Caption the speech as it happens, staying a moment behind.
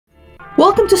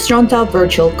Welcome to Strong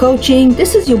Virtual Coaching.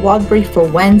 This is your WOD brief for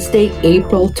Wednesday,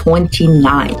 April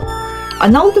 29.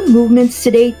 On all the movements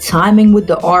today, timing with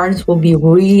the arms will be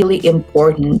really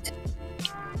important.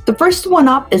 The first one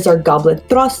up is our goblet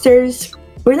thrusters.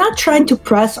 We're not trying to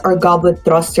press our goblet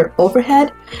thruster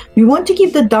overhead. We want to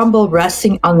keep the dumbbell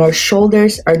resting on our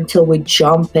shoulders until we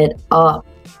jump it up.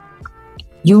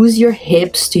 Use your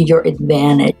hips to your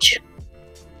advantage.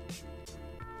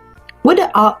 With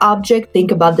the odd object,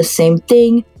 think about the same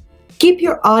thing. Keep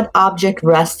your odd object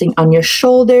resting on your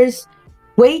shoulders.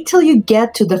 Wait till you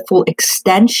get to the full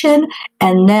extension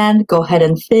and then go ahead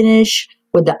and finish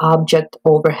with the object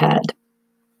overhead.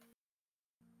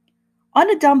 On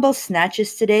the dumbbell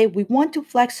snatches today, we want to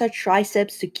flex our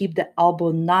triceps to keep the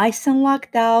elbow nice and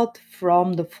locked out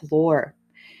from the floor.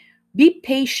 Be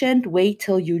patient, wait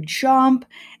till you jump,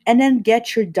 and then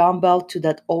get your dumbbell to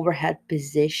that overhead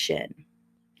position.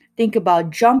 Think about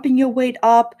jumping your weight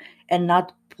up and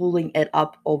not pulling it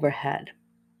up overhead.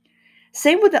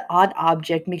 Same with the odd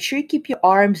object. Make sure you keep your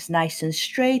arms nice and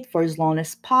straight for as long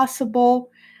as possible,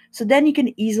 so then you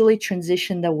can easily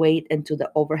transition the weight into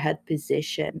the overhead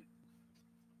position.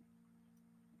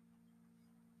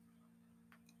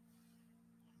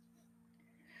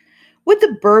 With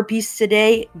the burpees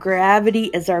today,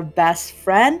 gravity is our best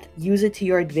friend. Use it to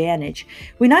your advantage.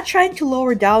 We're not trying to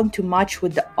lower down too much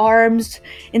with the arms.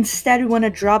 Instead, we want to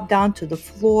drop down to the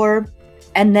floor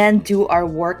and then do our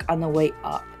work on the way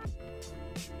up.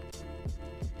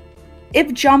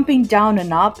 If jumping down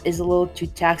and up is a little too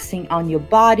taxing on your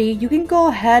body, you can go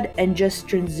ahead and just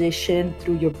transition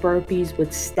through your burpees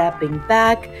with stepping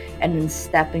back and then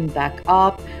stepping back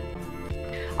up.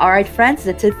 Alright friends,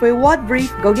 that's it for your WOD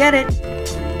brief. Go get it!